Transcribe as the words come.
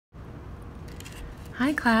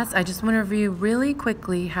Hi class, I just want to review really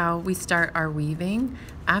quickly how we start our weaving.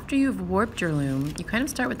 After you've warped your loom, you kind of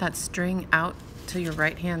start with that string out to your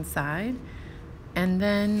right hand side and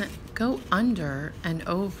then go under and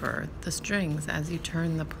over the strings as you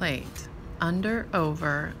turn the plate. Under,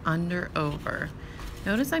 over, under, over.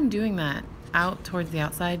 Notice I'm doing that out towards the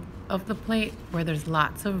outside of the plate where there's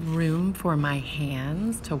lots of room for my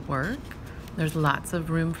hands to work. There's lots of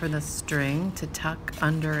room for the string to tuck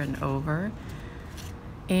under and over.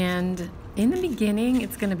 And in the beginning,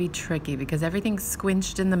 it's going to be tricky because everything's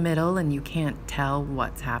squinched in the middle and you can't tell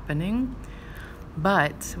what's happening.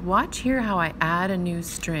 But watch here how I add a new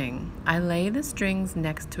string. I lay the strings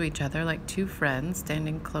next to each other like two friends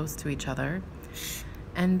standing close to each other.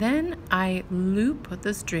 And then I loop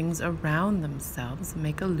the strings around themselves,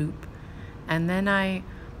 make a loop. And then I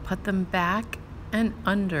put them back and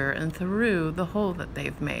under and through the hole that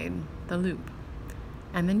they've made, the loop.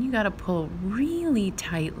 And then you got to pull really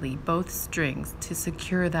tightly both strings to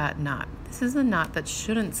secure that knot. This is a knot that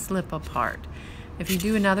shouldn't slip apart. If you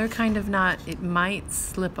do another kind of knot, it might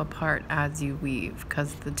slip apart as you weave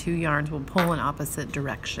because the two yarns will pull in opposite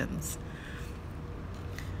directions.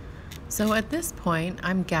 So at this point,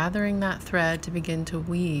 I'm gathering that thread to begin to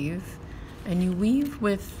weave, and you weave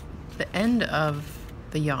with the end of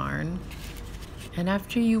the yarn. And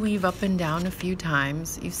after you weave up and down a few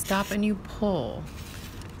times, you stop and you pull.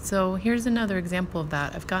 So here's another example of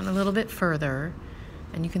that. I've gotten a little bit further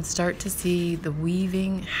and you can start to see the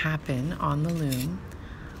weaving happen on the loom.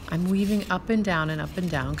 I'm weaving up and down,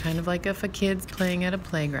 kind of like if a kid's playing at a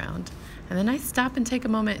playground. And then I stop and take a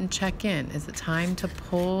moment and check in. Is it time to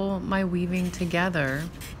pull my weaving together?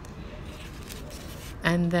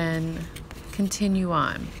 And then continue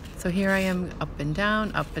on. So here I am up and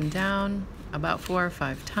down, about 4 or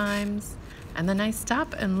 5 times. And then I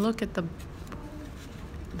stop and look at the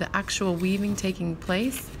actual weaving taking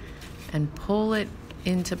place and pull it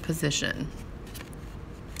into position.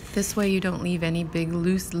 This way you don't leave any big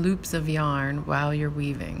loose loops of yarn while you're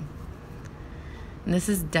weaving. And this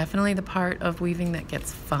is definitely the part of weaving that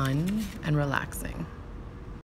gets fun and relaxing.